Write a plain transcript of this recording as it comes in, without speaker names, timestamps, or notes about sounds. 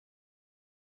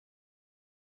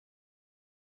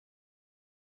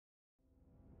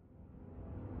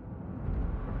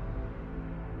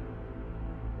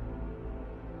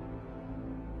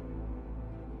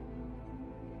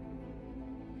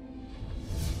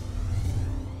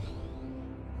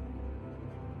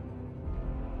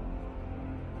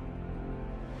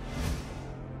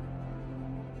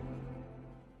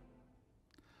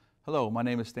Hello, my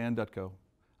name is Stan Dutko.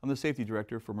 I'm the Safety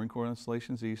Director for Marine Corps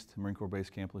Installations East, Marine Corps Base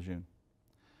Camp Lejeune.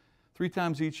 3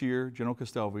 times each year, General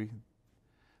Castelvi,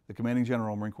 the Commanding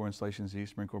General, Marine Corps Installations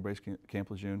East, Marine Corps Base Camp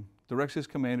Lejeune, directs his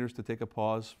commanders to take a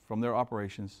pause from their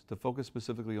operations to focus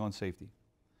specifically on safety.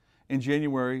 In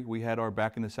January, we had our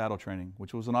Back in the Saddle training,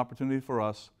 which was an opportunity for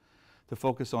us to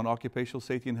focus on occupational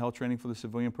safety and health training for the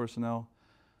civilian personnel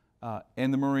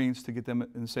and the Marines to get them,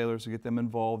 and sailors to get them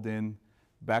involved in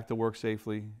back to work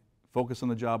safely, focus on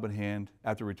the job at hand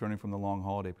after returning from the long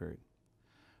holiday period.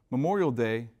 Memorial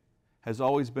Day has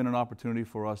always been an opportunity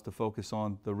for us to focus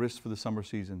on the risks for the summer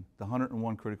season, the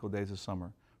 101 critical days of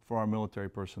summer for our military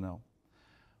personnel.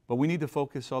 But we need to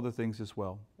focus other things as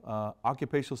well.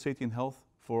 Occupational safety and health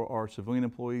for our civilian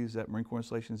employees at Marine Corps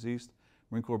Installations East,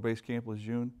 Marine Corps Base Camp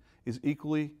Lejeune is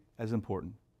equally as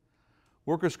important.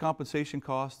 Workers' compensation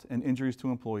costs and injuries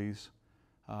to employees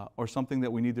are something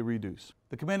that we need to reduce.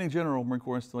 The Commanding General, Marine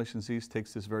Corps Installations East,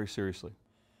 takes this very seriously.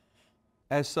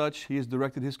 As such, he has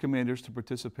directed his commanders to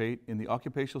participate in the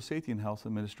Occupational Safety and Health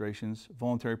Administration's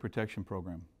Voluntary Protection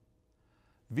Program.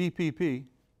 VPP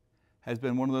has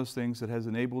been one of those things that has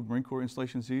enabled Marine Corps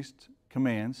Installations East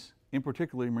commands, in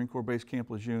particular Marine Corps Base Camp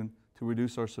Lejeune, to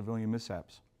reduce our civilian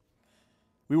mishaps.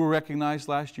 We were recognized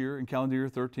last year in calendar year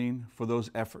 13 for those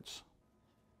efforts.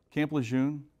 Camp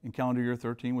Lejeune in calendar year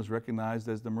 13 was recognized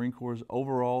as the Marine Corps'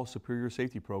 overall superior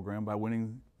safety program by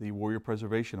winning the Warrior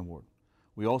Preservation Award.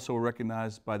 We also were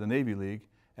recognized by the Navy League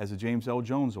as the James L.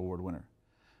 Jones Award winner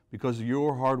because of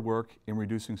your hard work in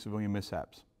reducing civilian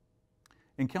mishaps.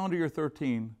 In calendar year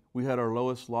 13, we had our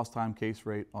lowest lost time case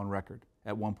rate on record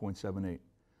at 1.78.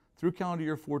 Through calendar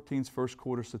year 14's first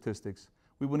quarter statistics,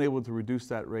 we've been able to reduce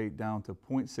that rate down to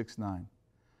 0.69,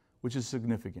 which is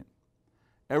significant.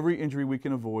 Every injury we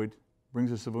can avoid brings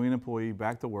a civilian employee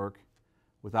back to work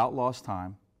without lost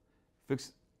time,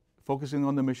 focusing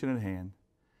on the mission at hand,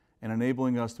 and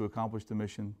enabling us to accomplish the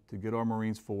mission to get our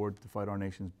Marines forward to fight our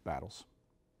nation's battles.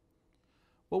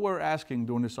 What we're asking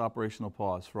during this operational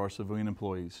pause for our civilian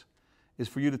employees is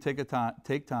for you to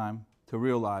take time to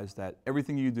realize that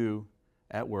everything you do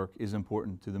at work is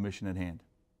important to the mission at hand.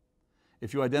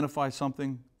 If you identify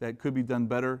something that could be done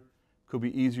better, could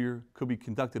be easier, could be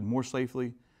conducted more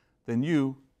safely, then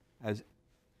you, as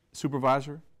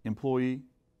supervisor, employee,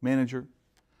 manager,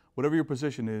 whatever your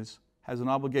position is, has an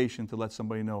obligation to let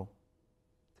somebody know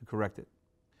to correct it.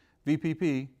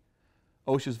 VPP,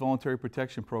 OSHA's Voluntary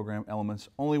Protection Program elements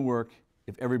only work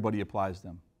if everybody applies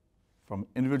them, from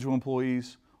individual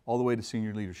employees all the way to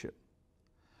senior leadership.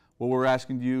 What we're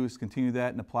asking you is continue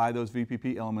that and apply those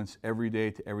VPP elements every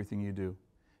day to everything you do.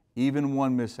 Even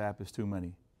one mishap is too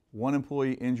many. One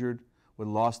employee injured with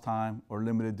lost time or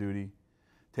limited duty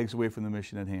takes away from the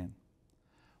mission at hand.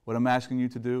 What I'm asking you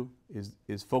to do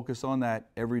is focus on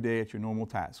that every day at your normal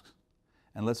tasks.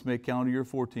 And let's make calendar year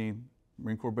 14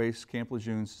 Marine Corps Base Camp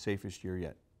Lejeune's safest year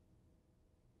yet.